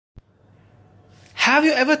Have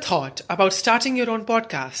you ever thought about starting your own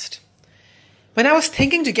podcast? When I was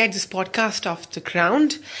thinking to get this podcast off the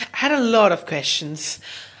ground, I had a lot of questions.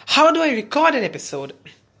 How do I record an episode?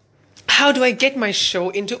 How do I get my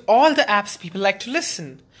show into all the apps people like to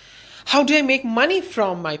listen? How do I make money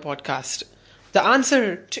from my podcast? The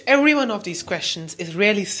answer to every one of these questions is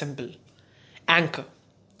really simple. Anchor.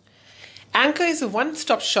 Anchor is a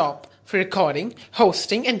one-stop shop for recording,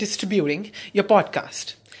 hosting, and distributing your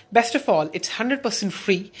podcast. Best of all, it's 100%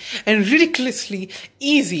 free and ridiculously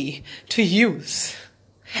easy to use.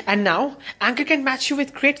 And now, Anchor can match you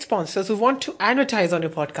with great sponsors who want to advertise on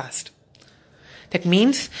your podcast. That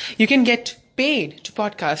means you can get paid to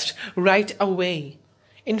podcast right away.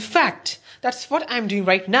 In fact, that's what I'm doing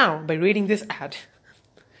right now by reading this ad.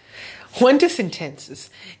 1 sentences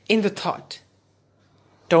in the thought.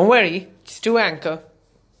 Don't worry, just do Anchor.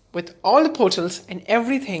 With all the portals and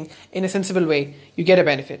everything in a sensible way, you get a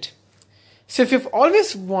benefit. So if you've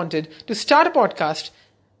always wanted to start a podcast,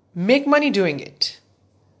 make money doing it,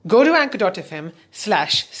 go to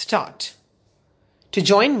anchor.fm/start to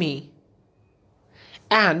join me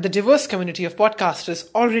and the diverse community of podcasters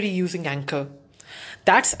already using Anchor.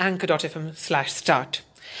 That's anchor.fm/start.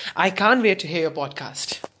 I can't wait to hear your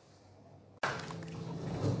podcast.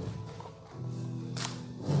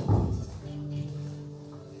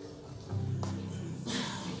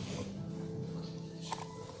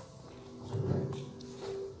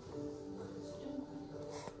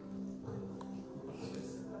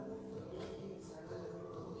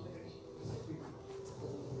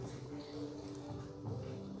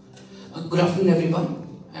 Good afternoon, everyone.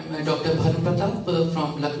 I'm Dr. Pratap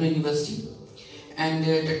from Lucknow University, and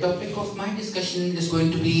the topic of my discussion is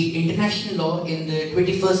going to be international law in the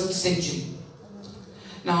 21st century.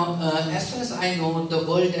 Now, as far as I know, the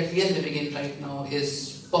world that we are living in right now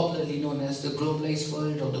is popularly known as the globalized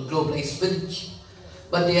world or the globalized village,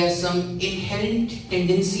 but there are some inherent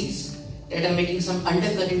tendencies that are making some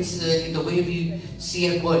undercurrents in the way we see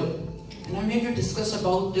a world. And I'm here to discuss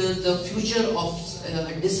about the future of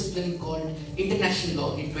a discipline called international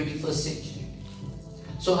law in 21st century.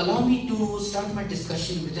 So allow me to start my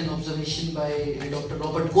discussion with an observation by Dr.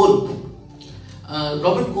 Robert Kolb.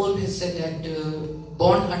 Robert Kolb has said that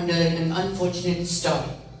born under an unfortunate star,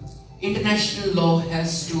 international law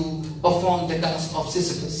has to perform the task of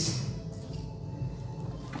Sisyphus.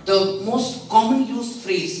 The most common used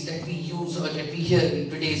phrase that we use or that we hear in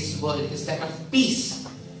today's world is that of peace.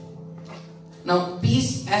 Now,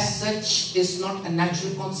 peace as such is not a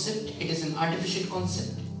natural concept, it is an artificial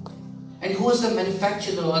concept. And who is the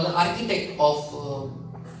manufacturer or the architect of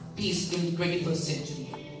peace in the 21st century?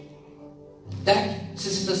 That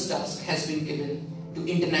Sisyphus task has been given to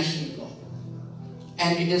international law.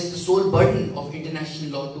 And it is the sole burden of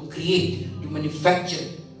international law to create, to manufacture,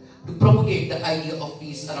 to propagate the idea of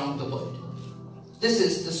peace around the world. This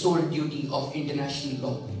is the sole duty of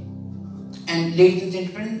international law. And ladies and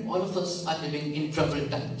gentlemen, all of us are living in troubled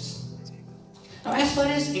times. Now, as far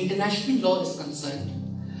as international law is concerned,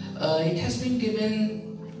 it has been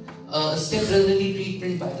given a step-brotherly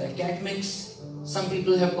treatment by the academics. Some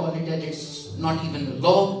people have called it that it's not even a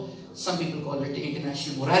law. Some people call it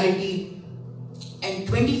international morality. And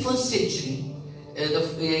 21st century,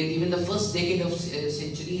 even the first decade of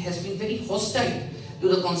century has been very hostile to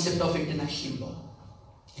the concept of international law.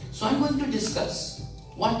 So I'm going to discuss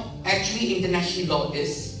what actually international law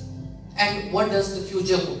is and what does the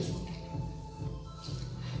future hold.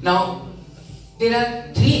 Now, there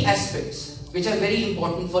are 3 aspects which are very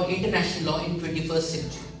important for international law in 21st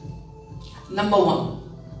century. Number 1,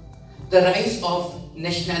 the rise of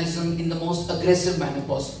nationalism in the most aggressive manner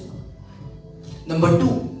possible. Number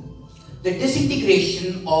 2, the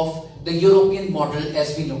disintegration of the European model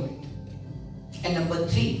as we know it. And number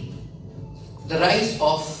 3, the rise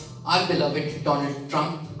of our beloved Donald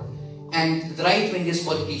Trump and the right-wingist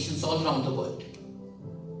politicians all around the world.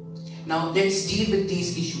 Now let's deal with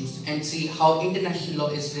these issues and see how international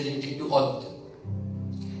law is related to all of them.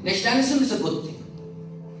 Nationalism is a good thing,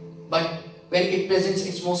 but when it presents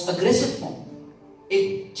its most aggressive form,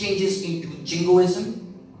 it changes into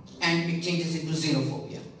jingoism and it changes into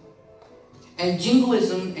xenophobia. And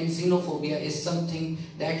jingoism and xenophobia is something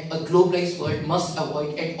that a globalized world must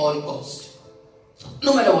avoid at all costs,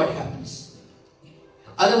 no matter what happens.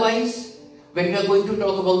 Otherwise, when we are going to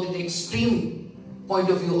talk about the extreme point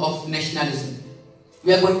of view of nationalism,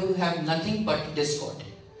 we are going to have nothing but discord.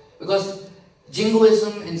 Because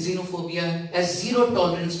jingoism and xenophobia has zero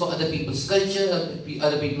tolerance for other people's culture,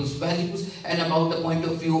 other people's values, and about the point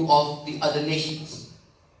of view of the other nations.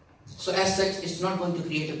 So as such, it's not going to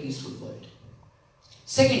create a peaceful world.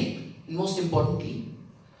 Second, most importantly,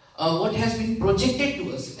 what has been projected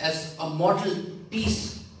to us as a model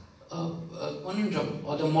peace conundrum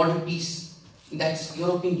or the model peace, that's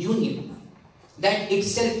European Union, that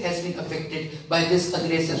itself has been affected by this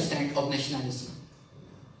aggressive stand of nationalism.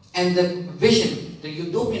 And the vision, the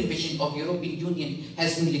utopian vision of European Union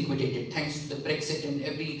has been liquidated thanks to the Brexit and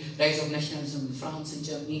every rise of nationalism in France and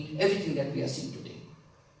Germany, everything that we are seeing today.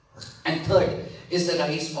 And third is the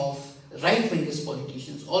rise of right-wingist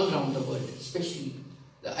politicians all around the world, especially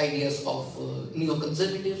the ideas of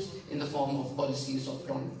neoconservatives in the form of policies of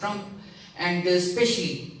Donald Trump, and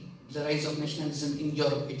especially the rise of nationalism in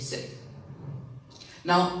Europe itself.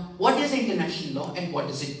 Now, what is international law and what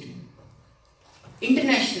does it do?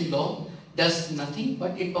 International law does nothing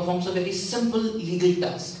but it performs a very simple legal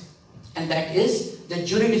task, and that is the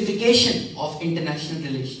juridification of international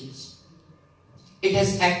relations. It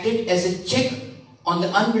has acted as a check on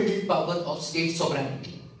the unbridled power of state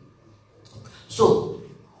sovereignty. So,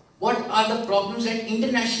 what are the problems that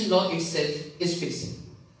international law itself is facing?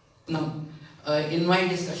 Now, in my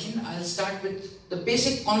discussion, I'll start with the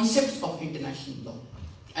basic concepts of international law,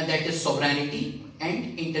 and that is sovereignty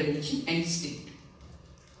and intervention and state.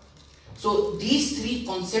 So these three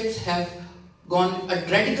concepts have gone a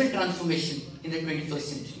radical transformation in the 21st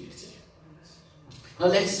century itself. Now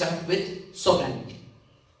let's start with sovereignty.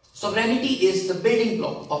 Sovereignty is the building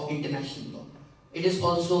block of international law. It is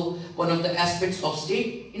also one of the aspects of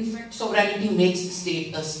state. In fact, sovereignty makes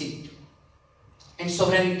state a state. And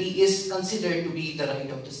sovereignty is considered to be the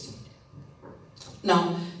right of the state.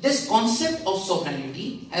 Now, this concept of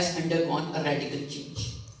sovereignty has undergone a radical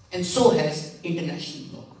change, and so has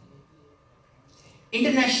international law.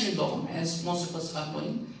 International law, as most of us are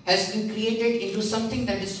knowing, has been created into something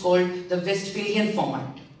that is called the Westphalian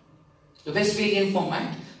format. The Westphalian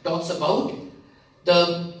format talks about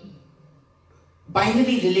the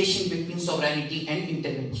binary relation between sovereignty and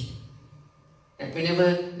intervention. That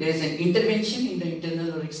whenever there is an intervention in the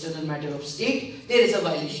internal or external matter of state, there is a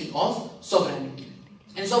violation of sovereignty.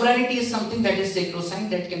 And sovereignty is something that is sacrosanct,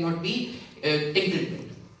 that cannot be tinkered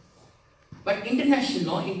with. But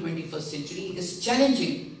international law in 21st century is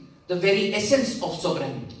challenging the very essence of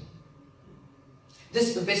sovereignty.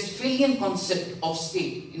 This Westphalian concept of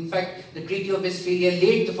state, in fact, the Treaty of Westphalia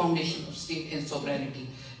laid the foundation of state and sovereignty.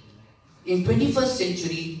 In 21st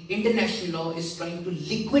century, international law is trying to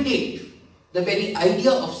liquidate the very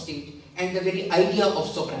idea of state and the very idea of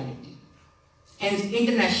sovereignty. Hence,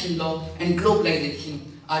 international law and globalization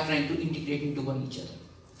are trying to integrate into one each other.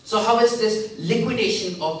 So how is this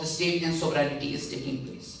liquidation of the state and sovereignty is taking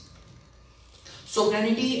place?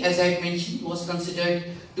 Sovereignty, as I had mentioned, was considered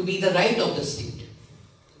to be the right of the state.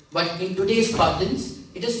 But in today's parlance,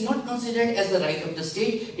 it is not considered as the right of the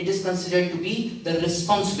state, it is considered to be the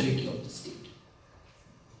responsibility of the state.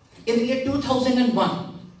 In the year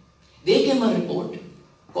 2001, there came a report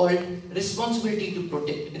called Responsibility to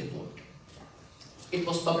Protect report. It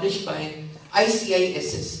was published by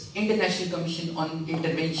ICISS, International Commission on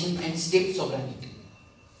Intervention and State Sovereignty.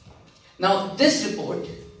 Now, this report,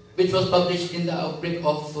 which was published in the outbreak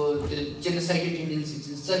of the genocidal tendencies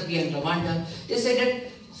in Serbia and Rwanda, they said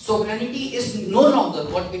that sovereignty is no longer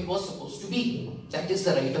what it was supposed to be. That is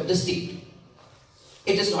the right of the state.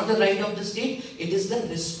 It is not the right of the state, it is the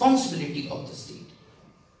responsibility of the state.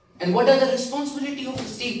 And what are the responsibility of a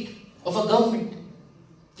state, of a government?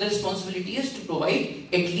 The responsibility is to provide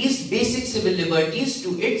at least basic civil liberties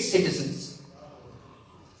to its citizens.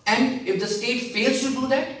 And if the state fails to do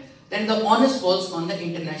that, then the onus falls on the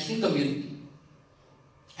international community.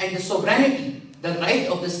 And the sovereignty, the right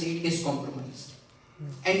of the state, is compromised.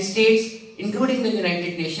 And states, including the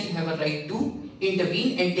United Nations, have a right to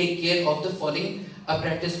intervene and take care of the falling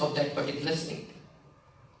apparatus of that particular state.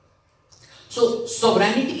 So,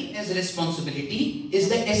 sovereignty as responsibility is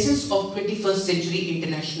the essence of 21st century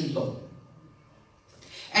international law.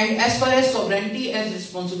 And as far as sovereignty as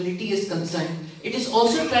responsibility is concerned, it is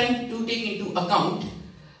also trying to take into account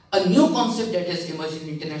a new concept that has emerged in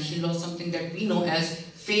international law, something that we know as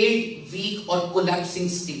failed, weak or collapsing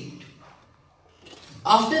state.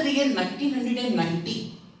 After the year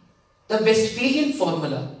 1990, the Westphalian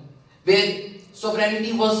formula, where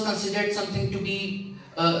sovereignty was considered something to be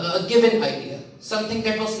a given idea, something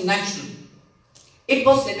that was natural. It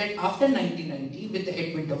was said that after 1990, with the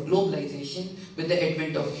advent of globalization, with the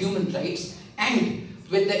advent of human rights, and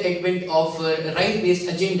with the advent of a right-based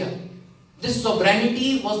agenda, this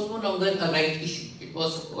sovereignty was no longer a right issue. It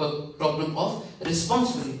was a problem of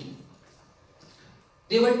responsibility.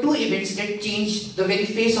 There were two events that changed the very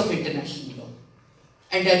face of international law,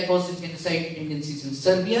 and that was the genocide tendencies in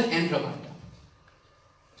Serbia and Rwanda.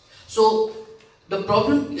 So, the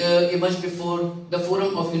problem emerged before the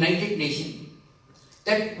Forum of United Nations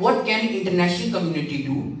that what can international community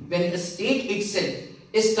do when a state itself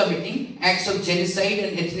is committing acts of genocide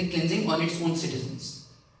and ethnic cleansing on its own citizens?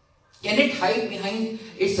 Can it hide behind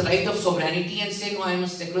its right of sovereignty and say, no, I am a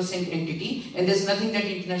sacrosanct entity and there's nothing that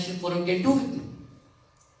international forum can do with me?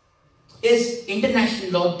 Is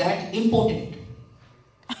international law that important?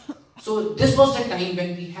 So this was the time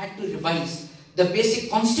when we had to revise the basic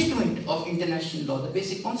constituent of international law, the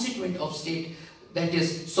basic constituent of state, that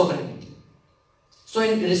is sovereignty. So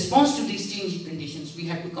in response to these changing conditions, we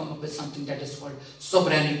had to come up with something that is called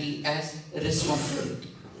sovereignty as responsibility.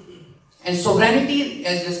 And sovereignty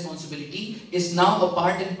as responsibility is now a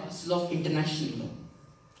part and parcel of international law.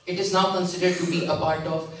 It is now considered to be a part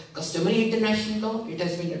of customary international law. It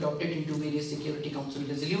has been adopted into various Security Council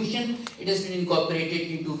resolutions. It has been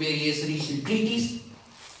incorporated into various regional treaties.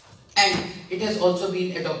 And it has also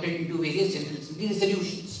been adopted into various General Assembly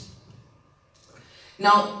resolutions.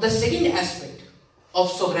 Now, the second aspect of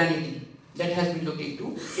sovereignty that has been looked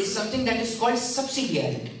into is something that is called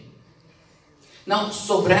subsidiarity. Now,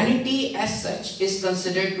 sovereignty as such is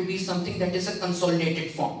considered to be something that is a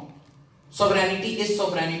consolidated form. Sovereignty is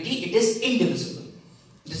sovereignty, it is indivisible.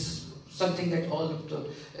 This is something that all of the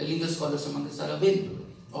legal scholars among us are aware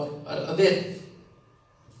of.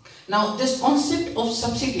 Now, this concept of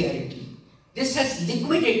subsidiarity, this has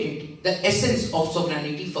liquidated the essence of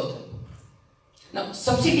sovereignty further. Now,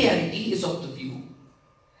 subsidiarity is of the view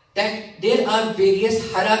that there are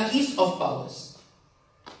various hierarchies of powers.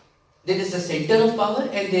 There is a center of power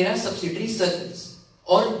and there are subsidiary circles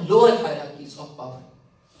or lower hierarchies of power.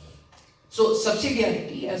 So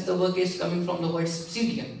subsidiarity, as the word is coming from the word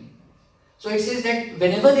subsidium. So it says that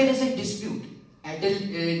whenever there is a dispute at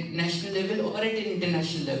a national level or at an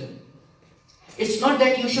international level, it's not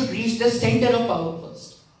that you should reach the center of power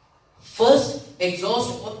first. First,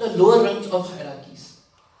 exhaust all the lower rungs of hierarchies.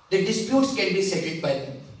 The disputes can be settled by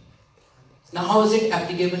them. Now, how is it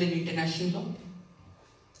applicable in international law?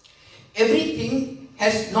 Everything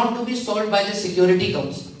has not to be solved by the Security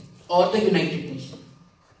Council or the United Nations.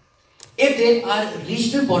 If there are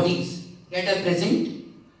regional bodies that are present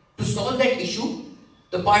to solve that issue,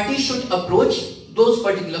 the parties should approach those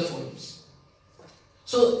particular forums.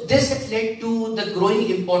 So this has led to the growing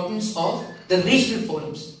importance of the regional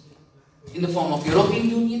forums in the form of European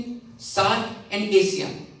Union, SAARC and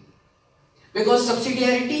ASEAN. Because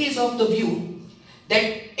subsidiarity is of the view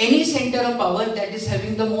that any center of power that is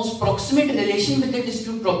having the most proximate relation with the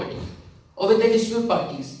dispute property or with the dispute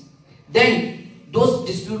parties, then those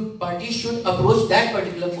dispute parties should approach that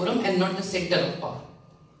particular forum and not the center of power.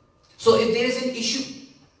 So if there is an issue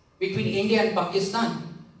between India and Pakistan,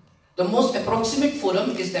 the most approximate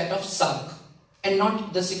forum is that of SAARC and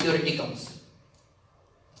not the Security Council.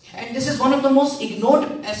 And this is one of the most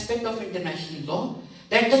ignored aspects of international law,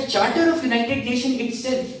 that the Charter of United Nations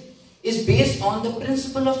itself is based on the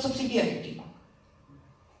principle of subsidiarity.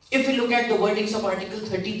 If we look at the wordings of Article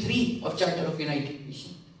 33 of Charter of United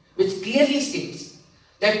Nations, which clearly states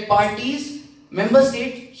that parties, member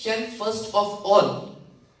states shall first of all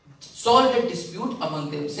solve the dispute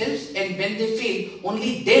among themselves, and when they fail,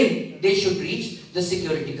 only then they should reach the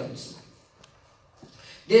Security Council.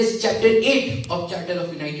 There is Chapter 8 of Charter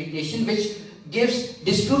of United Nations, which gives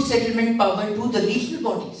dispute settlement power to the regional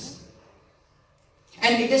bodies.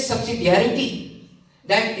 And it is subsidiarity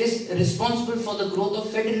that is responsible for the growth of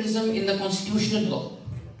federalism in the constitutional law.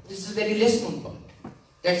 This is a very less known part.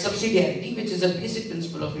 That subsidiarity, which is a basic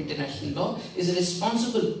principle of international law, is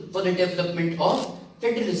responsible for the development of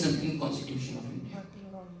federalism in Constitution of India.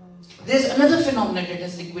 There is another phenomenon that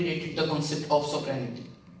has liquidated the concept of sovereignty,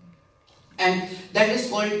 and that is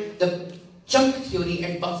called the chunk theory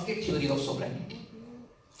and basket theory of sovereignty.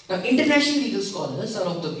 Now, international legal scholars are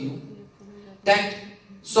of the view that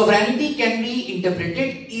sovereignty can be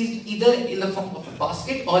interpreted either in the form of a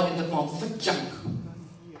basket or in the form of a chunk.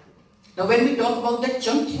 Now, when we talk about the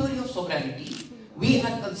chunk theory of sovereignty, we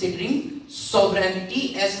are considering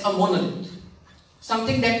sovereignty as a monolith,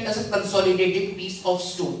 something that is a consolidated piece of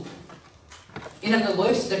stone. In other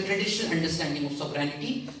words, the traditional understanding of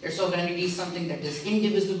sovereignty, that sovereignty is something that is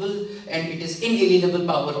indivisible and it is inalienable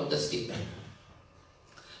power of the state.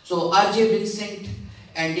 So R.J. Vincent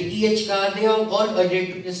and E.H. Carr, they have all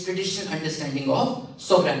adhered to this traditional understanding of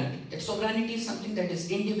sovereignty. That sovereignty is something that is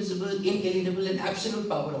indivisible, inalienable and absolute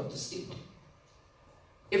power of the state.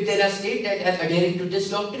 If there are states that are adhering to this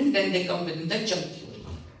doctrine, then they come within the chunk theory.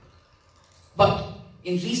 But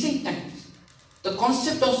in recent times, the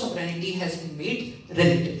concept of sovereignty has been made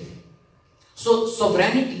relative. So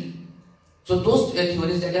sovereignty, so those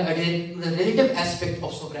theories that are adhering to the relative aspect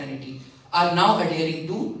of sovereignty are now adhering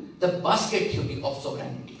to the basket theory of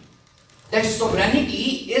sovereignty. That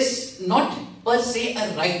sovereignty is not per se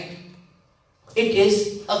a right, it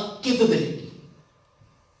is a capability.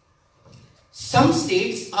 Some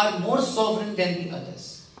states are more sovereign than the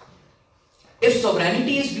others. If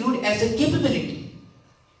sovereignty is viewed as a capability,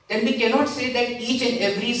 then we cannot say that each and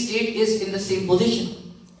every state is in the same position.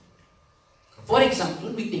 For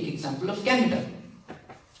example, we take example of Canada.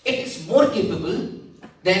 It is more capable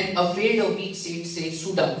than a failed or weak state, say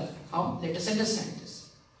Sudan. How? Let us understand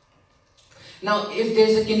this. Now, if there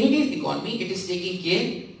is a Canadian economy, it is taking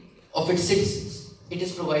care of its citizens. It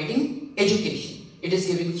is providing education. It is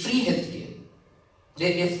giving free healthcare.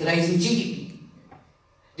 There is rising GDP.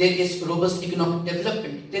 There is robust economic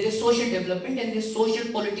development. There is social development, and the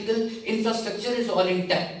social political infrastructure is all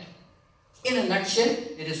intact. In a nutshell,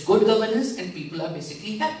 there is good governance and people are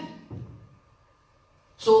basically happy.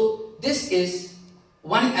 So this is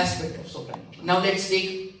one aspect of sovereignty. Now let's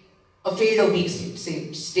take a failed or weak state,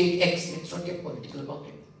 say state X. Let's not get political about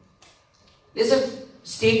it. There's a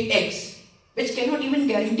state X which cannot even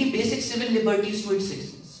guarantee basic civil liberties to its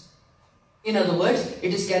citizens. In other words,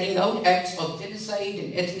 it is carrying out acts of genocide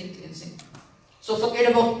and ethnic cleansing. So forget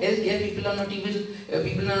about healthcare. People are not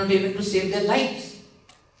able to save their lives.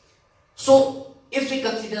 So if we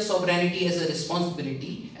consider sovereignty as a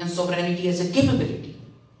responsibility and sovereignty as a capability,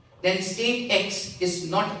 then state X is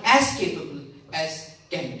not as capable as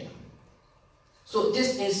Canada. So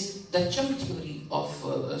this is the chunk theory of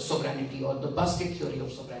sovereignty, or the basket theory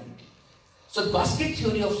of sovereignty. So the basket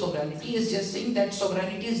theory of sovereignty is just saying that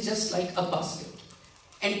sovereignty is just like a basket,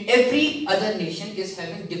 and every other nation is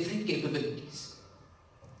having different capabilities.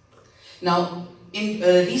 Now, in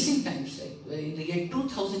recent times, like in the year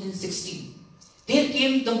 2016, there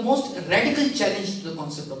came the most radical challenge to the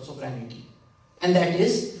concept of sovereignty, and that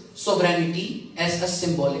is sovereignty as a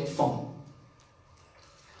symbolic form.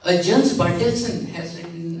 Jens Bartelsen has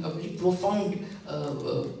written a very profound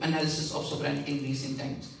analysis of sovereignty in recent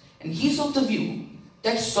times, and he is of the view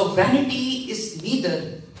that sovereignty is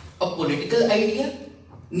neither a political idea,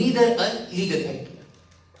 neither a legal idea.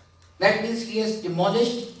 That means he has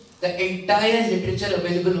demolished the entire literature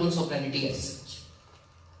available on sovereignty as such.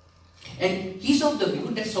 And he is of the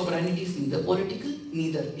view that sovereignty is neither political,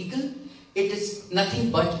 neither legal. It is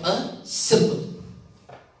nothing but a symbol.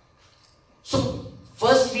 So,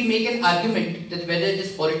 first we make an argument that whether it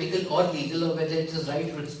is political or legal, or whether it is right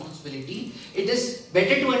or responsibility, it is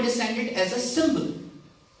better to understand it as a symbol.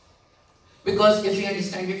 Because if we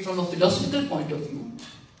understand it from a philosophical point of view,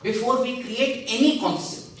 before we create any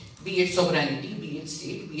concept, be it sovereignty, be it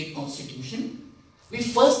state, be it constitution, we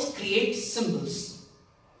first create symbols.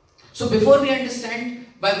 So before we understand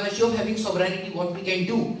by virtue of having sovereignty what we can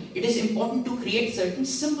do, it is important to create certain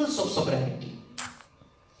symbols of sovereignty.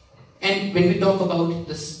 And when we talk about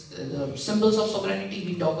the symbols of sovereignty,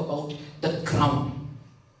 we talk about the crown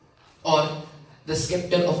or the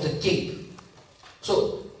scepter of the king.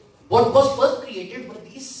 So what was first created were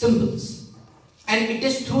these symbols, and it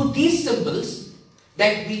is through these symbols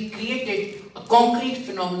that we created a concrete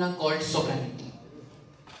phenomena called sovereignty.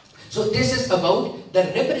 So this is about the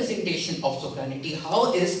representation of sovereignty.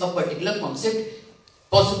 How is a particular concept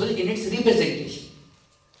possible in its representation?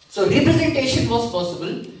 So representation was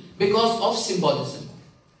possible because of symbolism.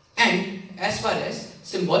 And as far as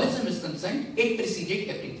symbolism is concerned, it preceded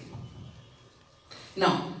everything.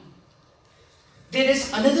 Now, there is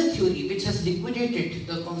another theory which has liquidated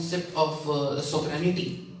the concept of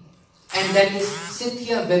sovereignty, and that is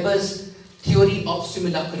Cynthia Weber's theory of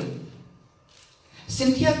simulacrum.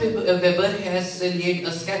 Cynthia Weber has laid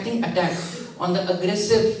a scathing attack on the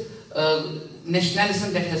aggressive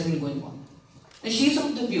nationalism that has been going on. And she is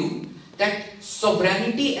of the view that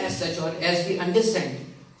sovereignty as such, or as we understand,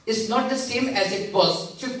 is not the same as it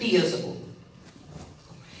was 50 years ago.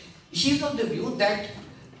 She is of the view that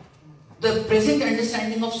the present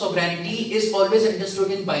understanding of sovereignty is always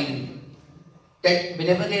understood in binary. That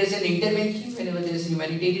whenever there is an intervention, whenever there is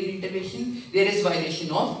humanitarian intervention, there is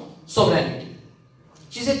violation of sovereignty.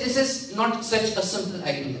 She said this is not such a simple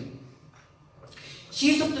idea.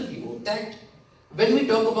 She is of the view that when we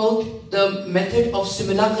talk about the method of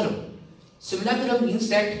simulacrum means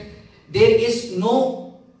that there is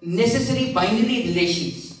no necessary binary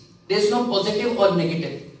relations. There is no positive or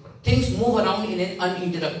negative. Things move around in an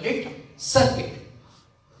uninterrupted circuit.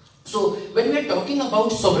 So when we are talking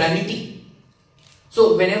about sovereignty,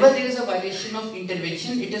 so whenever there is a violation of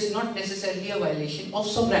intervention, it is not necessarily a violation of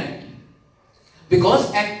sovereignty.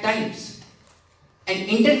 Because at times, an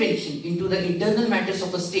intervention into the internal matters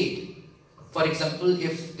of a state, for example,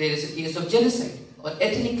 if there is a case of genocide or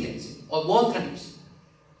ethnic cleansing or war crimes,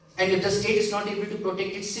 And if the state is not able to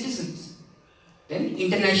protect its citizens, then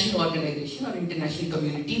international organization or international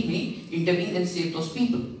community may intervene and save those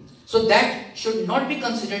people. So that should not be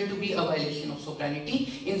considered to be a violation of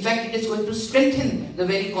sovereignty. In fact, it is going to strengthen the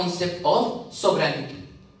very concept of sovereignty.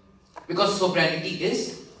 Because sovereignty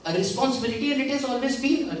is a responsibility and it has always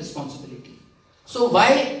been a responsibility. So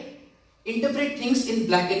why interpret things in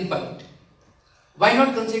black and white? Why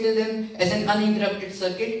not consider them as an uninterrupted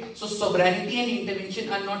circuit? So sovereignty and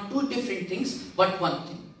intervention are not two different things, but one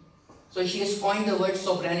thing. So she has coined the word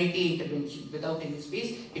sovereignty intervention. Without any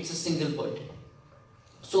space, it's a single word.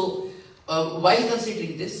 So while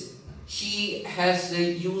considering this, she has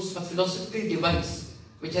used a philosophical device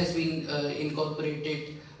which has been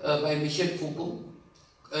incorporated by Michel Foucault,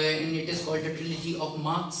 and it is called the trilogy of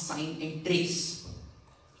mark, sign and trace.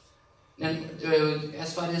 And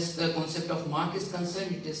as far as the concept of mark is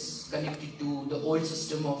concerned, it is connected to the old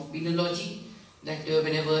system of penology, that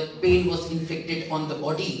whenever pain was inflicted on the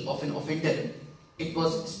body of an offender, it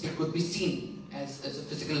could be seen as a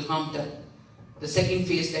physical harm done. The second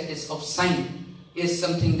phase, that is of sign, is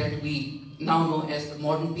something that we now know as the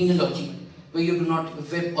modern penology, where you do not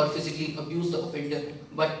whip or physically abuse the offender,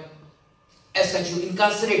 but as such you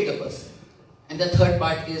incarcerate the person. And the third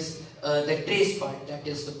part is the trace part, that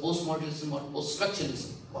is the postmodernism or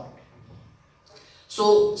post-structuralism part.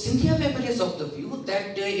 So Cynthia Weber is of the view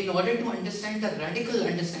that in order to understand the radical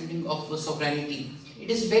understanding of sovereignty, it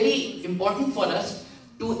is very important for us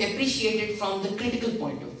to appreciate it from the critical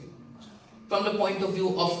point of view. From the point of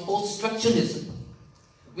view of post-structuralism,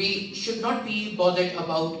 we should not be bothered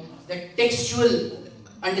about the textual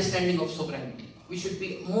understanding of sovereignty. We should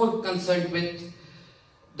be more concerned with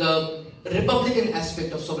the republican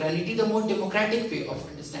aspect of sovereignty, the more democratic way of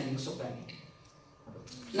understanding sovereignty.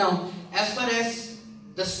 Now, as far as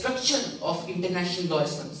the structure of international law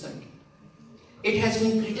is concerned, it has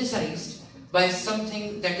been criticized by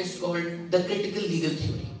something that is called the critical legal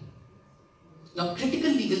theory. Now,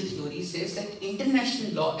 critical legal theory says that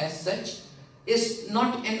international law as such is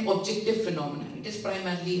not an objective phenomenon. It is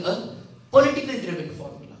primarily a political driven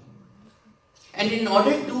formula. And in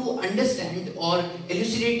order to understand or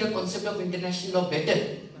elucidate the concept of international law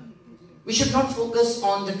better, we should not focus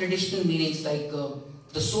on the traditional meanings like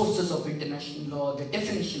the sources of international law, the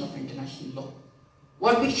definition of international law.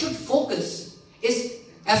 What we should focus is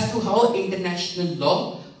as to how international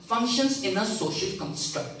law functions in a social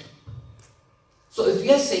construct. So if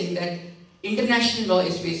we are saying that international law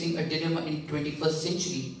is facing a dilemma in 21st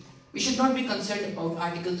century, we should not be concerned about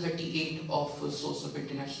Article 38 of Source of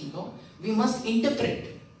International Law. We must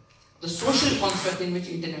interpret the social construct in which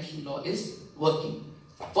international law is working.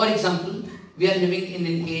 For example, we are living in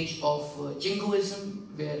an age of jingoism,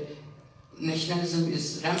 where nationalism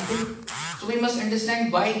is rampant. So we must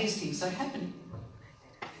understand why these things are happening.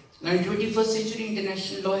 Now in 21st century,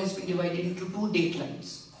 international law has been divided into two date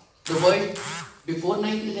lines. The world before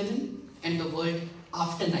 9/11 and the world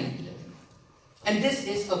after 9/11. And this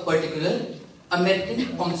is a particular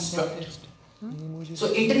American construct.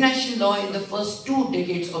 So international law in the first 2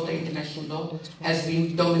 decades of the international law has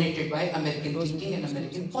been dominated by American thinking and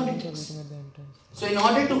American politics. So in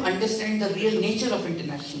order to understand the real nature of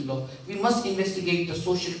international law, we must investigate the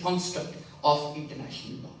social construct of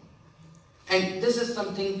international law. And this is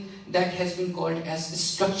something that has been called as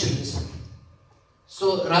structuralism.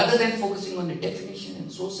 So rather than focusing on the definition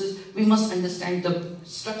and sources, we must understand the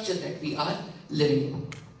structure that we are living in.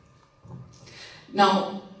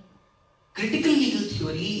 Now, critical legal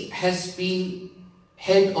theory has been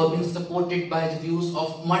helped or been supported by the views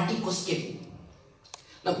of Marty Koskevy.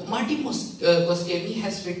 Now, Marty Koskevy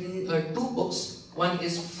has written 2 books. One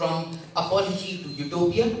is From Apology to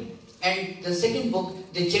Utopia, and the second book,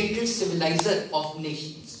 The Gentle Civilizer of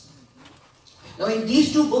Nations. Now, in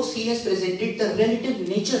these 2 books, he has presented the relative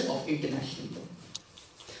nature of international law.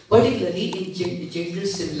 Particularly in Gentle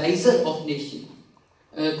Civilizer of Nations,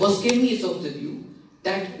 Koskevy is of the view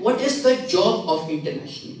that what is the job of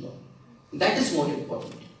international law? That is more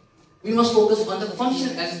important. We must focus on the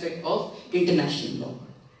functional aspect of international law.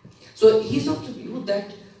 So he is of the view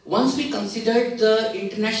that once we consider the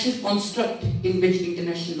international construct in which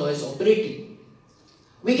international law is operating,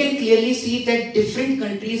 we can clearly see that different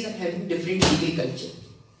countries are having different legal culture.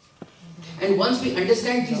 And once we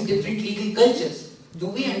understand these different legal cultures, do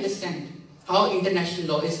we understand how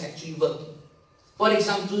international law is actually working? For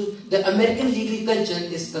example, the American legal culture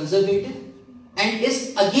is conservative and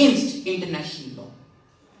is against international law,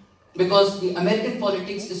 because the American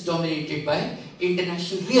politics is dominated by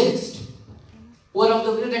international realists who are of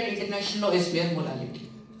the view that international law is mere morality.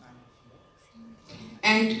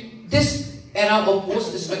 And this era of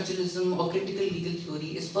post-structuralism or critical legal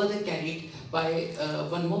theory is further carried by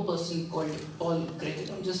one more person called Paul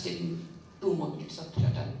Gregel. I'm just taking 2 more minutes after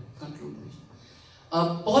that I'll conclude.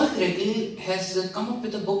 Paul Gregel has come up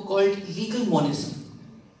with a book called Legal Monism.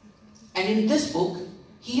 And in this book,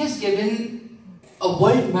 he has given a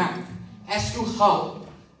world map as to how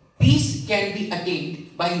peace can be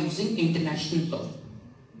attained by using international law.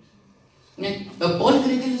 Paul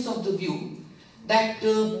Gregel is of the view that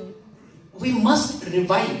we must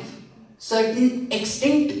revive certain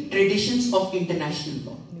extinct traditions of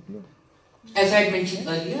international law. As I had mentioned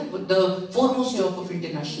earlier, the foremost job of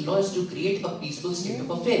international law is to create a peaceful state of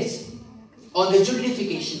affairs or the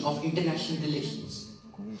juridification of international relations.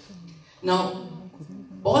 Now,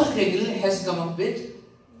 Paul Gregel has come up with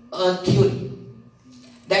a theory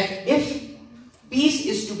that if peace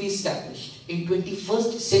is to be established in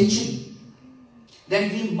 21st century,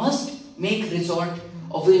 then we must make resort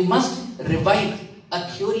or we must revive a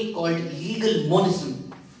theory called legal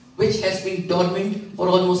monism, which has been dormant for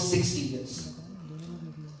almost 60 years.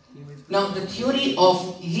 Now, the theory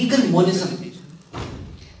of legal monism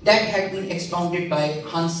that had been expounded by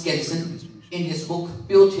Hans Kelsen in his book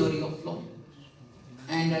Pure Theory of Law.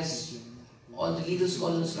 And as all the legal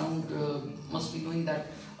scholars around must be knowing that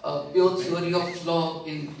Pure Theory of Law,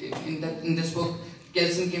 in this book,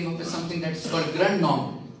 Kelsen came up with something that is called grand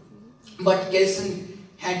norm. But Kelsen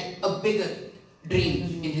had a bigger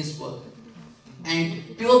dream in his work.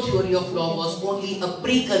 And Pure Theory of Law was only a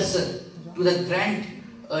precursor to the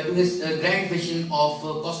his grand vision of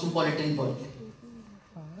a cosmopolitan world.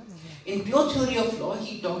 In Pure Theory of Law,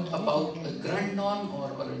 he talked about a grand norm or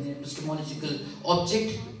an epistemological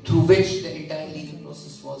object through which the entire legal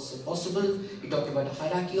process was possible. He talked about a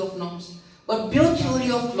hierarchy of norms. But Pure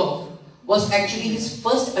Theory of Law was actually his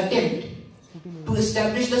first attempt to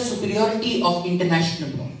establish the superiority of international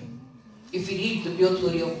law. If we read the Pure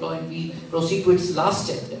Theory of Law and we proceed to its last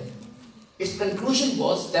chapter, its conclusion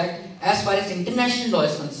was that as far as international law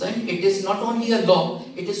is concerned, it is not only a law,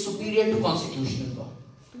 it is superior to constitutional law.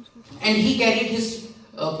 And he carried his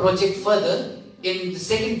project further in the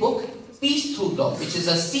second book, Peace Through Law, which is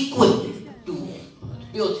a sequel to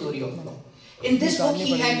Pure Theory of Law. In this book,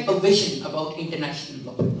 he had a vision about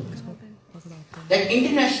international law. That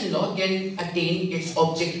international law can attain its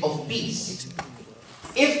object of peace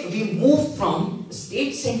if we move from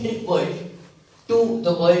state-centric world to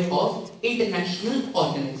the world of international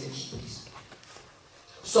organizations.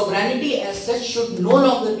 Sovereignty as such should no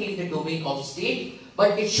longer be in the domain of state,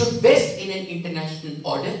 but it should vest in an international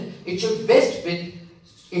order. It should vest with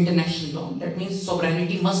international law. That means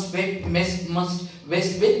sovereignty must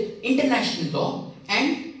vest with international law,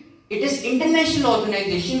 and it is international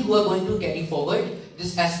organizations who are going to carry forward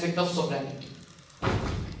this aspect of sovereignty.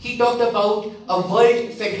 He talked about a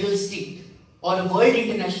world federal state or a world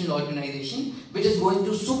international organization which is going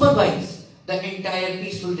to supervise the entire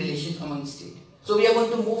peaceful relations among states. So we are going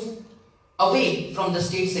to move away from the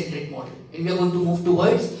state-centric model, and we are going to move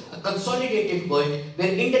towards a consolidated world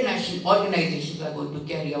where international organizations are going to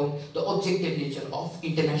carry out the objective nature of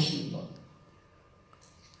international law.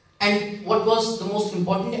 And what was the most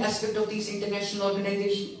important aspect of these international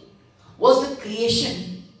organizations was the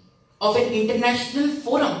creation of an international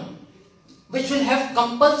forum which will have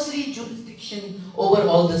compulsory jurisdiction over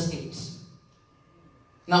all the states.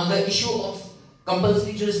 Now, the issue of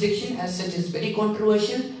compulsory jurisdiction as such is very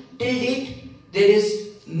controversial. Till date, there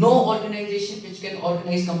is no organization which can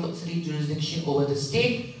organize compulsory jurisdiction over the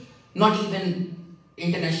state, not even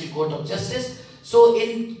International Court of Justice. So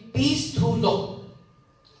in Peace Through Law,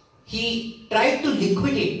 he tried to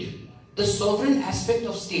liquidate the sovereign aspect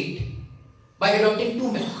of state by adopting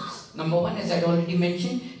 2 methods. Number one, as I had already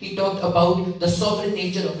mentioned, he talked about the sovereign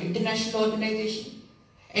nature of international organization,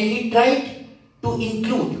 and he tried to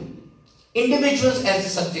include individuals as the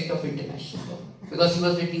subject of international law. Because he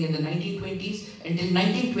was writing in the 1920s, until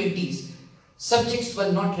 1920s, subjects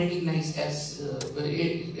were not recognized as,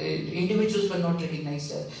 individuals were not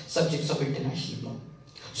recognized as subjects of international law.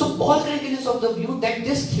 So Paul Gregel is of the view that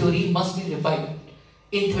this theory must be revived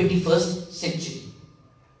in 21st century.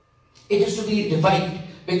 It is to be revived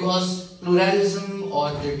because pluralism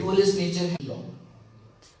or the dualist nature has law.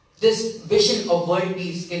 This vision of world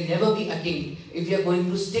peace can never be attained if we are going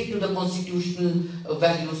to stick to the constitutional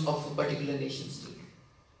values of a particular nation state.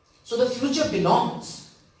 So the future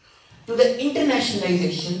belongs to the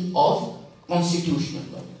internationalization of constitutional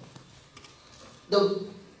law.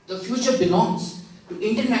 The future belongs to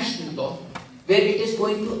international law, where it is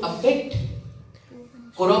going to affect,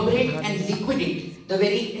 corroborate and liquidate the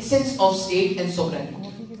very essence of state and sovereignty.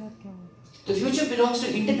 The future belongs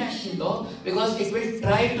to international law because it will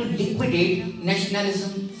try to liquidate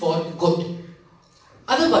nationalism for good.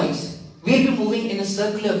 Otherwise, we'll be moving in a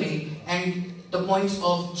circular way, and the points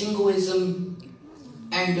of jingoism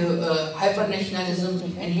and hyper-nationalism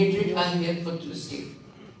and hatred are here for to stay.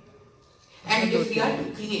 And if we are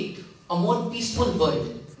to create a more peaceful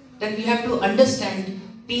world, then we have to understand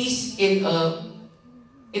peace in a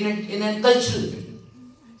cultural way.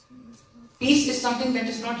 Peace is something that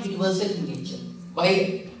is not universal in nature.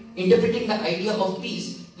 By interpreting the idea of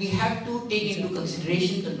peace, we have to take into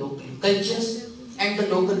consideration the local cultures and the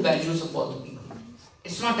local values of all the people.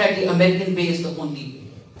 It's not that the American way is the only way.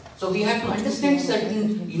 So we have to understand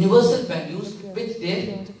certain universal values with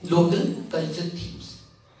their local cultural themes.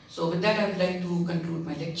 So with that, I would like to conclude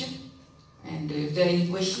my lecture. And if there are any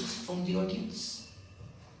questions from the audience.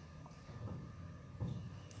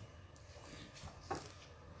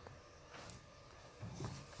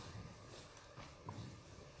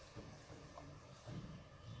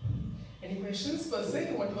 Any questions per se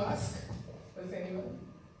you want to ask? Was anyone?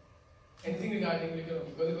 Anything regarding, because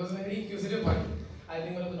it was a very inquisitive one. I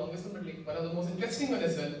think one of the longest one, but one of the most interesting one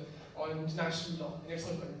as well on international law and its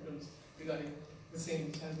own controls regarding the same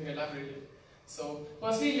which has been elaborated. So,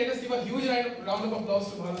 firstly, let us give a huge round of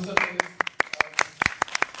applause to Bhanu sir for this.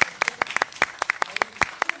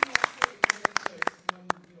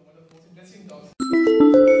 One of the most interesting talks.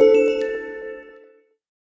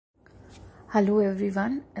 Hello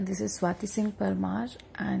everyone, and this is Swati Singh Parmar,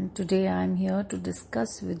 and today I am here to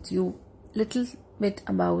discuss with you little bit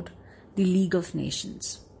about the League of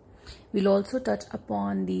Nations. We'll also touch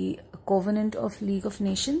upon the Covenant of League of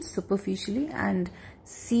Nations superficially and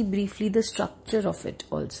see briefly the structure of it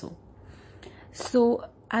also. So,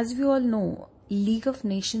 as we all know, League of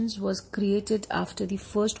Nations was created after the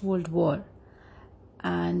First World War,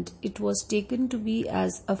 and it was taken to be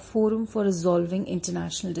as a forum for resolving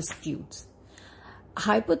international disputes.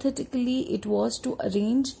 Hypothetically, it was to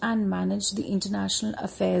arrange and manage the international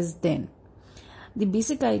affairs then. The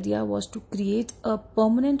basic idea was to create a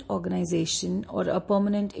permanent organization or a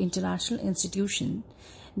permanent international institution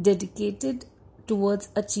dedicated towards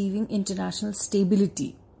achieving international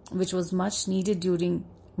stability, which was much needed during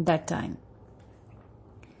that time.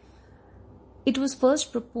 It was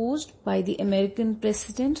first proposed by the American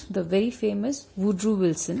president, the very famous Woodrow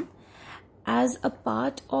Wilson, as a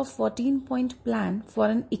part of 14-point plan for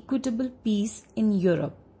an equitable peace in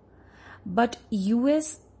Europe. But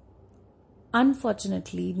US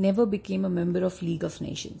unfortunately never became a member of League of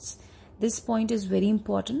Nations. This point is very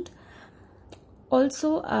important.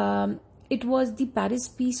 Also, it was the Paris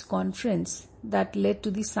Peace Conference that led to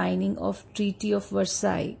the signing of Treaty of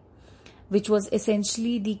Versailles, which was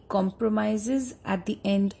essentially the compromises at the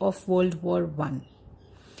end of World War I.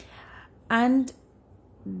 And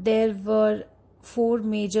there were four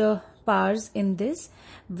major powers in this,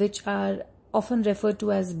 which are often referred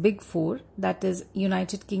to as Big Four, that is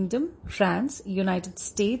United Kingdom, France, United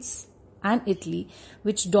States and Italy,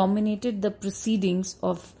 which dominated the proceedings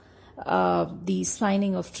of the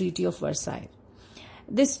signing of Treaty of Versailles.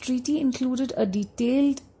 This treaty included a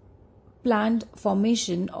detailed planned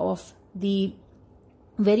formation of the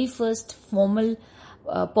very first formal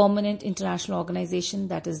permanent international organization,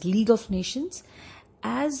 that is League of Nations,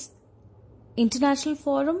 as international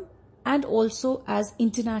forum and also as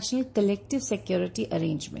international collective security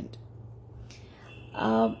arrangement.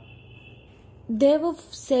 There were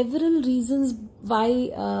several reasons why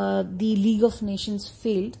the League of Nations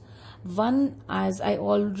failed. One, as I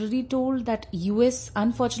already told, that US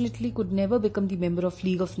unfortunately could never become the member of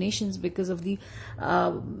League of Nations because of the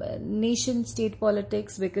nation-state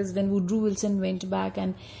politics, because when Woodrow Wilson went back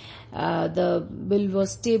and the bill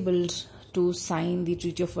was tabled to sign the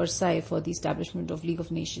Treaty of Versailles for the establishment of League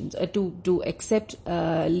of Nations, to accept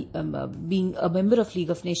being a member of League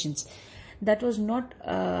of Nations, that was not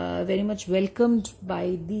very much welcomed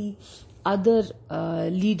by the other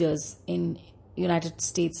leaders in United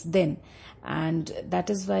States then, and that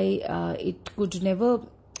is why it could never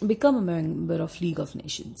become a member of League of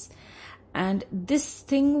Nations. And this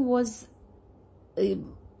thing was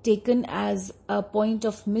taken as a point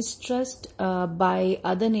of mistrust by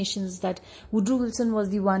other nations, that Woodrow Wilson was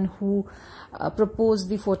the one who proposed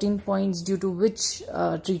the 14 points due to which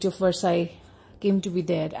Treaty of Versailles came to be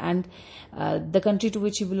there, and the country to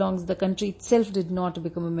which he belongs, the country itself did not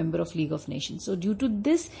become a member of League of Nations. So due to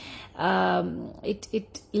this,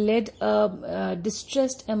 it led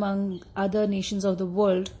distrust among other nations of the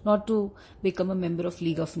world not to become a member of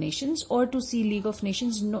League of Nations, or to see League of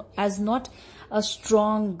Nations as not a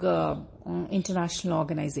strong international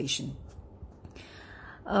organization.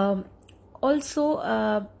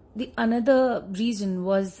 Also, The another reason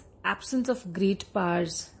was absence of great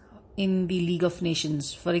powers in the League of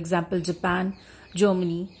Nations. For example, Japan,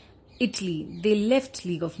 Germany, Italy, they left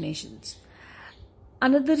League of Nations.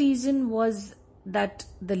 Another reason was that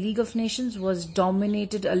the League of Nations was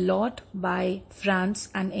dominated a lot by France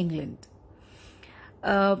and England.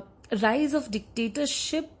 Rise of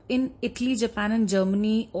dictatorship in Italy, Japan and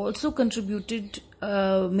Germany also contributed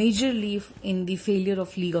majorly in the failure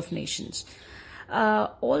of League of Nations.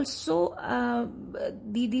 Also,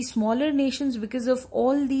 the smaller nations, because of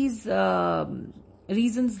all these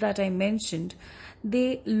reasons that I mentioned,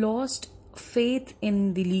 they lost faith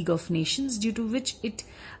in the League of Nations, due to which it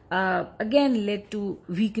again led to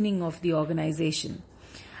weakening of the organization.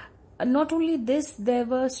 Not only this, there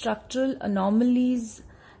were structural anomalies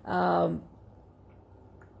that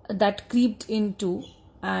creeped into,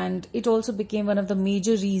 and it also became one of the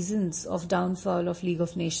major reasons of downfall of League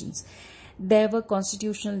of Nations. There were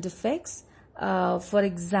constitutional defects, for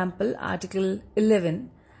example, Article 11,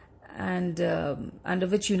 and under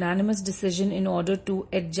which unanimous decision in order to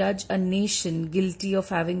adjudge a nation guilty of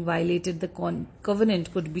having violated the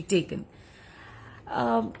covenant could be taken.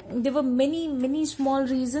 There were many small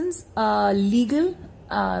reasons, legal,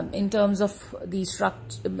 in terms of the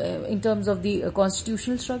structure, in terms of the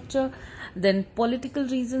constitutional structure, then political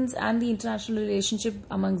reasons and the international relationship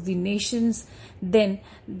amongst the nations, then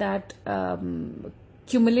that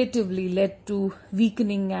cumulatively led to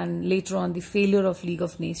weakening and later on the failure of League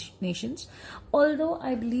of Nations. Although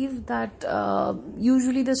I believe that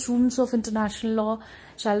usually the students of international law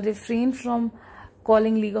shall refrain from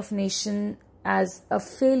calling League of Nations as a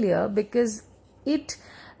failure, because it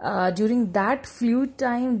during that fluid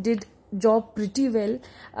time did job pretty well,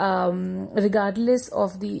 regardless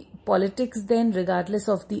of the politics then, regardless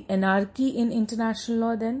of the anarchy in international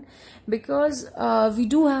law then, because we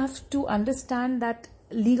do have to understand that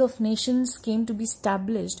League of Nations came to be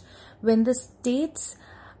established when the states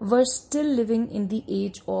were still living in the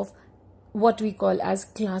age of what we call as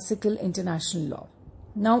classical international law.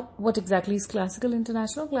 Now, what exactly is classical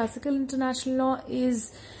international law? Classical international law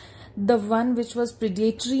is the one which was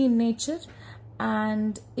predatory in nature,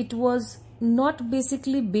 and it was not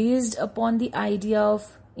basically based upon the idea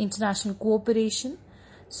of international cooperation.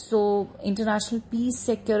 So international peace,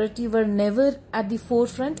 security were never at the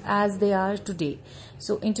forefront as they are today.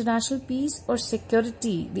 So international peace or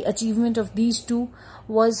security, the achievement of these two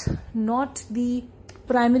was not the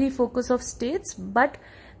primary focus of states, but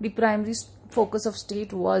the primary focus of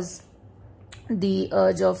state was the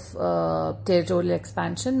urge of territorial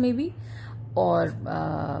expansion maybe, or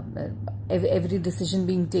every decision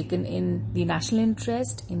being taken in the national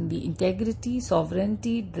interest, in the integrity,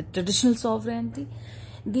 sovereignty, the traditional sovereignty.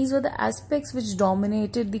 These were the aspects which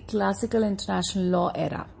dominated the classical international law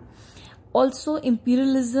era. Also,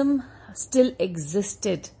 imperialism still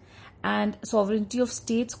existed, and sovereignty of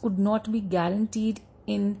states could not be guaranteed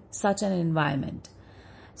in such an environment.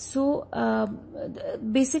 So,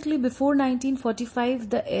 basically before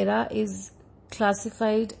 1945, the era is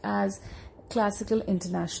classified as classical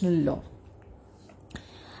international law.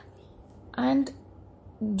 And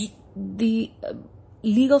the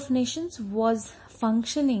League of Nations was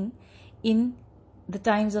functioning in the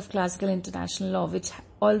times of classical international law, which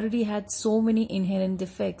already had so many inherent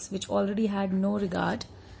defects, which already had no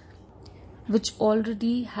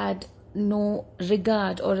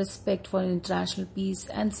regard or respect for international peace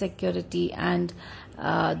and security and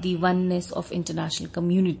the oneness of international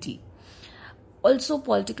community. Also,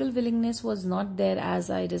 political willingness was not there, as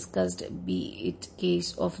I discussed, be it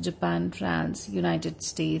case of Japan, France, United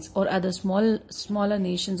States, or other smaller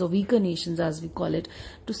nations or weaker nations, as we call it,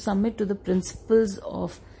 to submit to the principles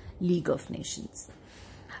of League of Nations.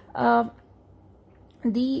 The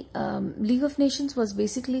League of Nations was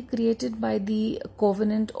basically created by the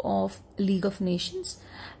Covenant of League of Nations,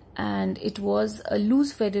 and it was a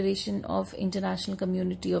loose federation of international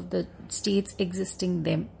community of the states existing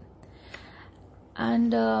them.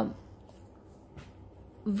 And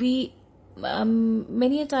we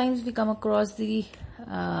many a times we come across the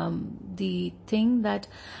thing that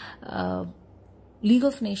League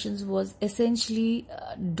of Nations was essentially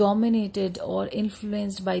dominated or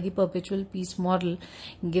influenced by the perpetual peace model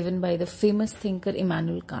given by the famous thinker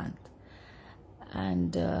Immanuel Kant.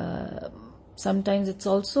 And sometimes it's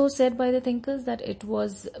also said by the thinkers that it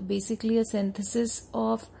was basically a synthesis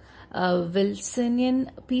of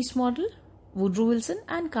Wilsonian peace model, Woodrow Wilson,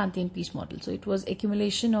 and Kantian peace model. So it was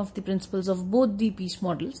accumulation of the principles of both the peace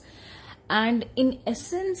models, and in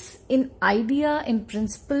essence, in idea, in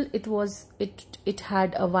principle, it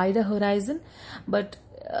had a wider horizon, but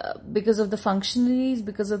because of the functionaries,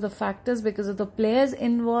 because of the factors, because of the players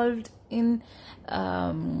involved in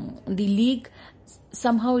the league,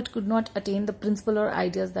 somehow it could not attain the principle or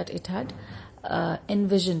ideas that it had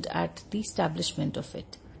envisioned at the establishment of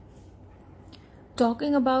it.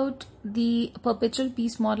 Talking about the perpetual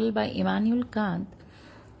peace model by Immanuel Kant,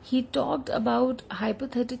 he talked about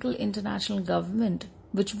hypothetical international government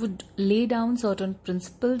which would lay down certain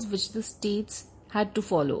principles which the states had to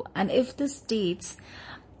follow. And if the states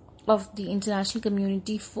of the international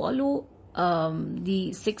community follow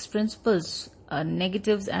the 6 principles,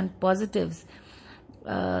 negatives and positives,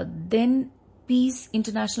 then peace,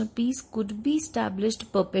 international peace could be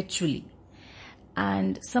established perpetually.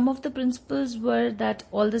 And some of the principles were that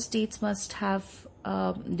all the states must have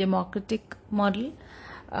a democratic model,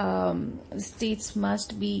 states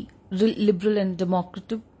must be liberal and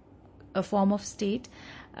democratic a form of state,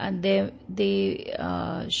 and they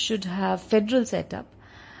should have federal setup,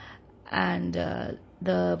 and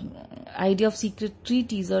the idea of secret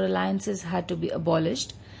treaties or alliances had to be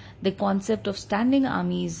abolished. The concept of standing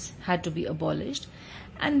armies had to be abolished,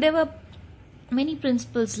 and there were many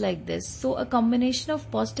principles like this. So a combination of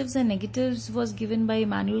positives and negatives was given by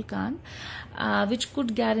Immanuel Kant, which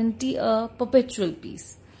could guarantee a perpetual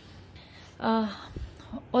peace.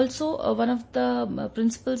 Also, one of the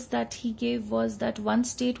principles that he gave was that one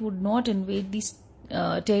state would not invade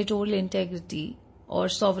the territorial integrity or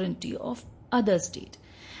sovereignty of other state.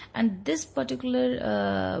 And this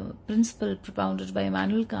particular principle propounded by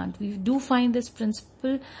Immanuel Kant, we do find this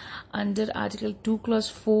principle under Article 2, Clause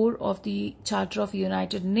 4 of the Charter of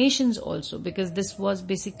United Nations also, because this was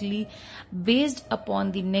basically based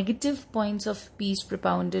upon the negative points of peace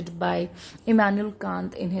propounded by Immanuel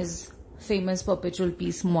Kant in his famous perpetual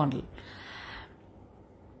peace model.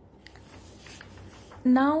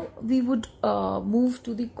 Now we would move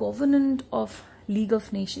to the Covenant of League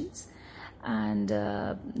of Nations. And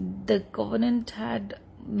the covenant had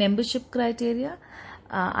membership criteria.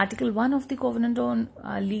 Article 1 of the Covenant on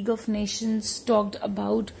League of Nations talked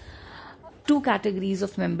about 2 categories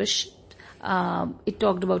of membership. It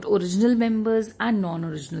talked about original members and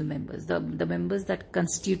non-original members. The members that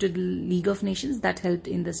constituted League of Nations, that helped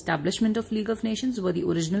in the establishment of League of Nations, were the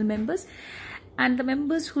original members, and the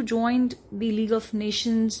members who joined the League of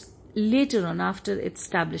Nations later on after its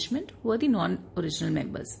establishment were the non-original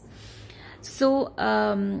members. So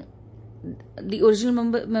the original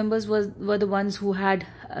members were the ones who had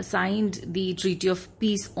signed the Treaty of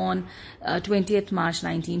Peace on 20th March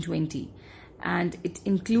 1920, and it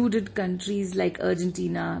included countries like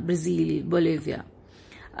Argentina, Brazil, Bolivia.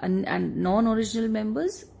 And non-original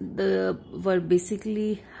members were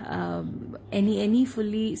basically any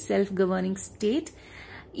fully self-governing state,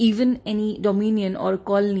 even any dominion or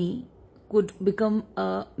colony could become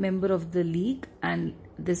a member of the league, and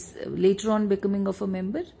this later on becoming of a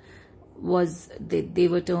member was they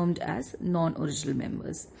were termed as non-original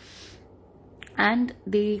members, and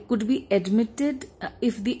they could be admitted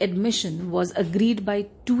if the admission was agreed by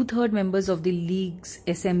 2/3 members of the league's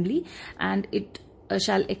assembly, and it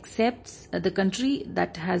shall accept the country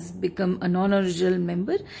that has become a non-original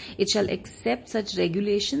member, it shall accept such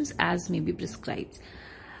regulations as may be prescribed.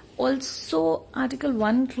 Also, Article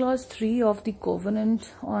 1, Clause 3 of the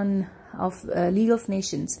Covenant of League of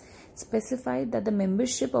Nations specified that the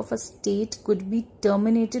membership of a state could be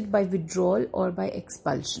terminated by withdrawal or by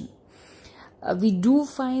expulsion. We do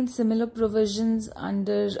find similar provisions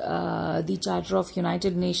under the Charter of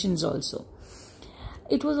United Nations also.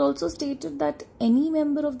 It was also stated that any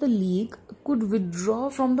member of the League could withdraw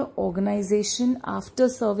from the organization after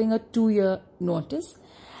serving a 2-year notice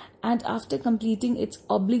and after completing its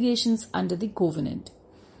obligations under the Covenant.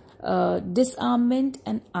 Disarmament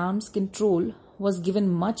and arms control was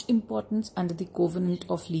given much importance under the Covenant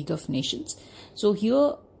of League of Nations. So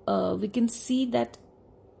here we can see that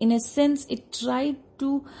in a sense it tried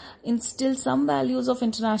to instill some values of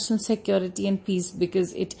international security and peace,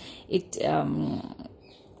 because it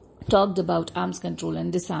talked about arms control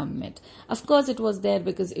and disarmament. Of course it was there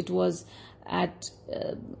because it was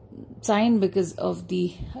signed because of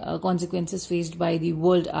the consequences faced by the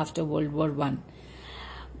world after World War I.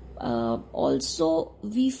 Also,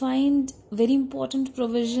 we find very important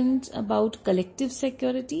provisions about collective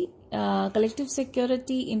security. Collective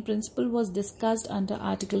security in principle was discussed under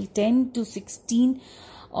Article 10 to 16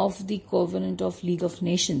 of the Covenant of League of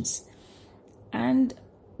Nations. And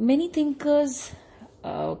many thinkers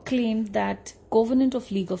claimed that Covenant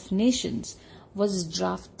of League of Nations was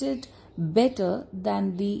drafted better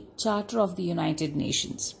than the Charter of the United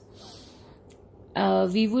Nations.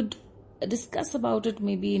 We would discuss about it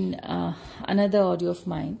maybe in another audio of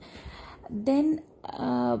mine. Then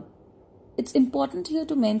it's important here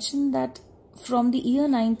to mention that from the year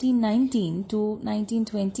 1919 to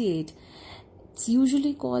 1928, it's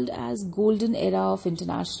usually called as golden era of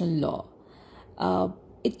international law.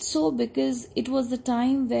 It's so because it was the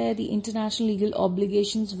time where the international legal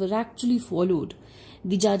obligations were actually followed.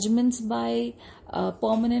 The judgments by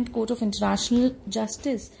Permanent Court of International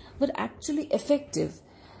Justice were actually effective.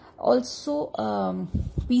 Also,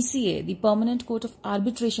 PCA, the Permanent Court of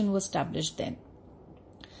Arbitration, was established then.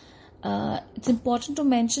 It's important to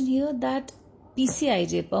mention here that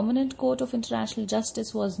PCIJ, Permanent Court of International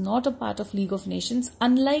Justice, was not a part of League of Nations,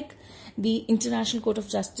 unlike the International Court of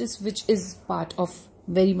Justice, which is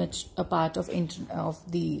very much a part of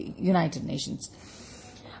the United Nations.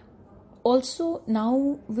 Also,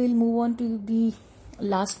 now we'll move on to the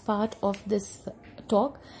last part of this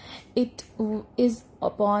talk. It is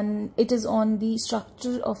on the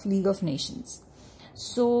structure of League of Nations.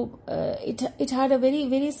 So it had a very,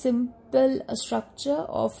 very simple structure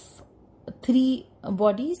of 3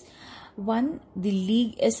 bodies. One, the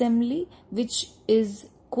League Assembly, which is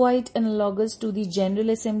quite analogous to the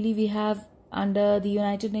General Assembly we have under the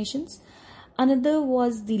United Nations. Another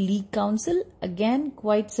was the League Council, again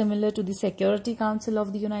quite similar to the Security Council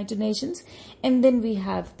of the United Nations. And then we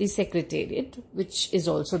have the Secretariat, which is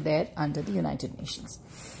also there under the United Nations.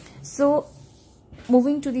 So,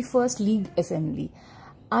 moving to the first League Assembly.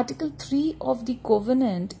 Article 3 of the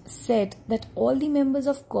Covenant said that all the members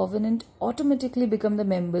of Covenant automatically become the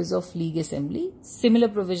members of League Assembly. Similar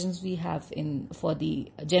provisions we have for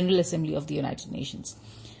the General Assembly of the United Nations.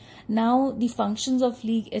 Now, the functions of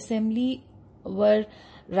League Assembly were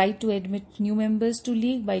right to admit new members to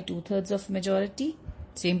League by 2/3 of majority.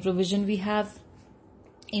 Same provision we have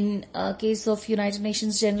in case of United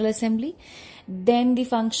Nations General Assembly. Then the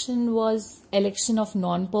function was election of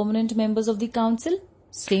non-permanent members of the Council.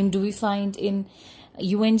 Same do we find in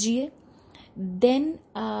UNGA. Then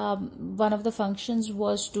one of the functions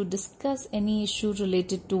was to discuss any issue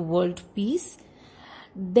related to world peace.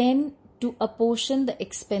 Then to apportion the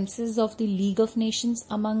expenses of the League of Nations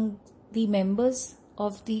among the members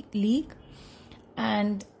of the League.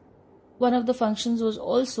 And one of the functions was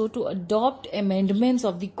also to adopt amendments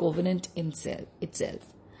of the Covenant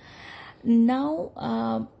itself.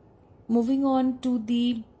 Now, moving on to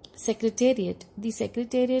the Secretariat. The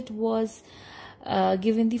Secretariat was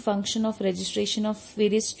given the function of registration of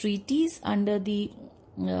various treaties under the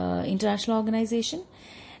international organization.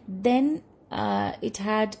 Then it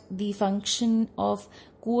had the function of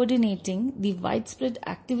coordinating the widespread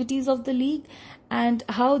activities of the League and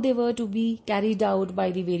how they were to be carried out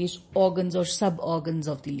by the various organs or sub-organs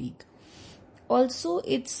of the League. Also,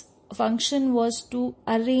 its function was to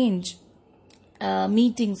arrange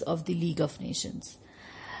meetings of the League of Nations.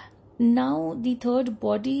 Now, the third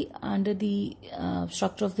body under the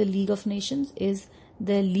structure of the League of Nations is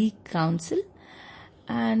the League Council.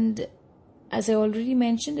 And as I already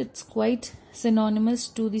mentioned, it's quite synonymous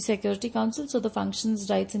to the Security Council. So the functions,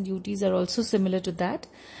 rights and duties are also similar to that.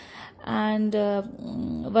 And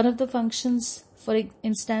one of the functions, for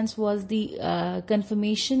instance, was the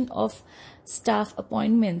confirmation of staff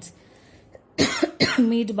appointments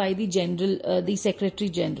made by the Secretary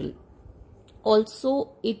General. Also,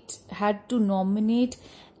 it had to nominate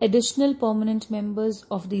additional permanent members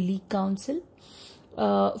of the League Council.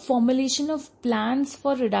 Formulation of plans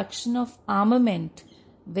for reduction of armament,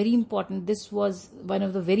 very important. This was one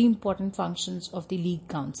of the very important functions of the League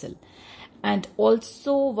Council. And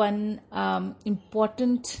also one of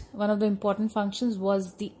the important functions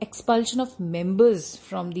was the expulsion of members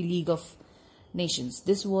from the League of Nations.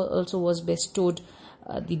 This also was bestowed,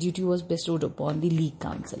 the duty was bestowed upon the League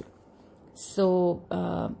Council. So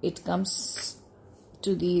I've come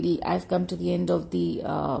to the end of the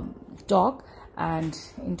talk. And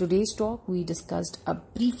in today's talk, we discussed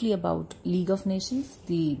briefly about League of Nations,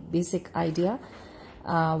 the basic idea.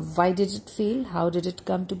 Why did it fail? How did it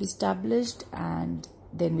come to be established? And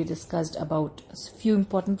then we discussed about a few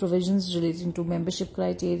important provisions relating to membership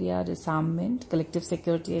criteria, disarmament, collective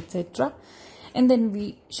security, etc. And then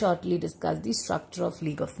we shortly discussed the structure of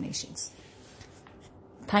League of Nations.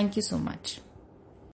 Thank you so much.